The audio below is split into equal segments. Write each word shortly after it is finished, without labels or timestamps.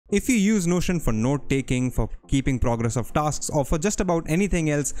If you use Notion for note-taking, for keeping progress of tasks, or for just about anything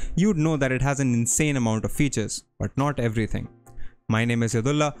else, you'd know that it has an insane amount of features, but not everything. My name is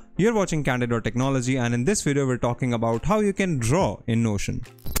Yadullah, you're watching Candid.Technology, and in this video we're talking about how you can draw in Notion.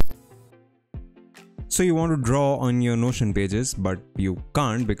 So you want to draw on your Notion pages, but you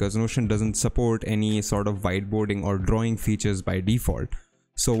can't because Notion doesn't support any sort of whiteboarding or drawing features by default.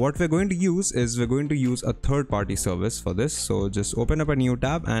 So what we're going to use is we're going to use a third-party service for this. So just open up a new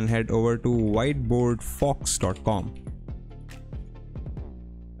tab and head over to whiteboardfox.com.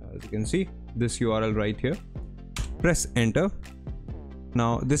 As you can see, this URL right here. Press enter.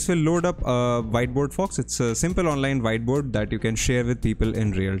 Now this will load up Whiteboard Fox. It's a simple online whiteboard that you can share with people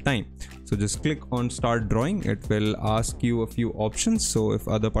in real time. So just click on start drawing. It will ask you a few options. So if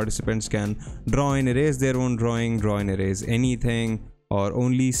other participants can draw and erase their own drawing, draw and erase anything, or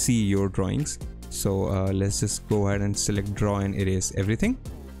only see your drawings. So let's just go ahead and select draw and erase everything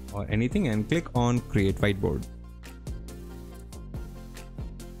or anything and click on create whiteboard.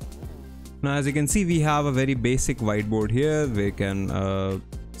 Now as you can see, we have a very basic whiteboard here. We can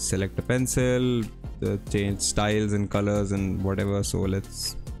select a pencil, change styles and colors and whatever. So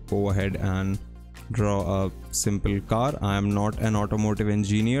let's go ahead and draw a simple car. I am not an automotive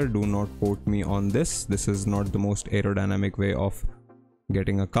engineer. Do not quote me on this. This is not the most aerodynamic way of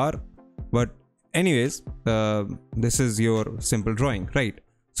getting a car, but anyways, this is your simple drawing, right?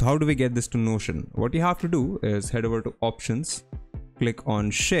 So how do we get this to Notion? What you have to do is head over to options, click on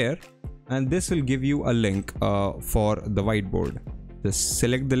share, and this will give you a link for the whiteboard. Just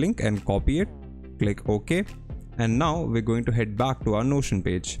select the link and copy it, click OK, and now we're going to head back to our Notion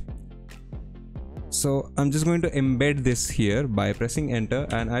page. So I'm just going to embed this here by pressing enter,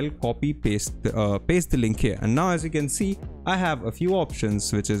 and I'll copy paste the link here. And now as you can see, I have a few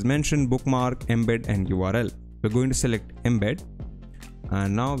options, which is mention, bookmark, embed, and URL. We're going to select embed,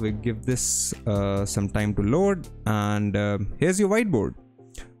 and now we give this some time to load, and here's your whiteboard.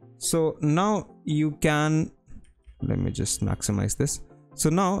 So now you can, let me just maximize this. So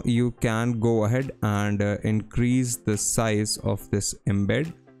now you can go ahead and increase the size of this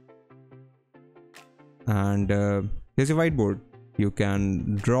embed. And here's your whiteboard. You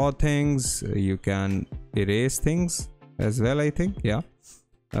can draw things, you can erase things as well, I think, yeah,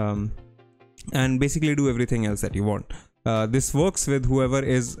 and basically do everything else that you want. This works with whoever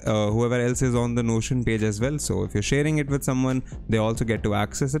else is on the Notion page as well. So if you're sharing it with someone, they also get to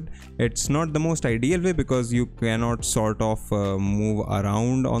access it. It's not the most ideal way because you cannot sort of move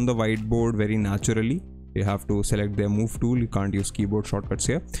around on the whiteboard very naturally. You have to select their move tool. You can't use keyboard shortcuts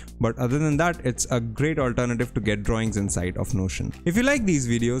here. But other than that, it's a great alternative to get drawings inside of Notion. If you like these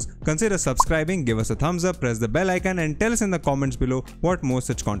videos, consider subscribing, give us a thumbs up, press the bell icon, and tell us in the comments below what more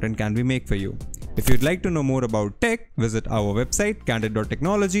such content can we make for you. If you'd like to know more about tech, visit our website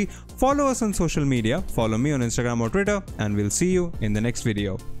Candid.Technology. Follow us on social media. Follow me on Instagram or Twitter, and we'll see you in the next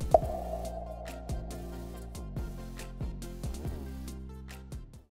video.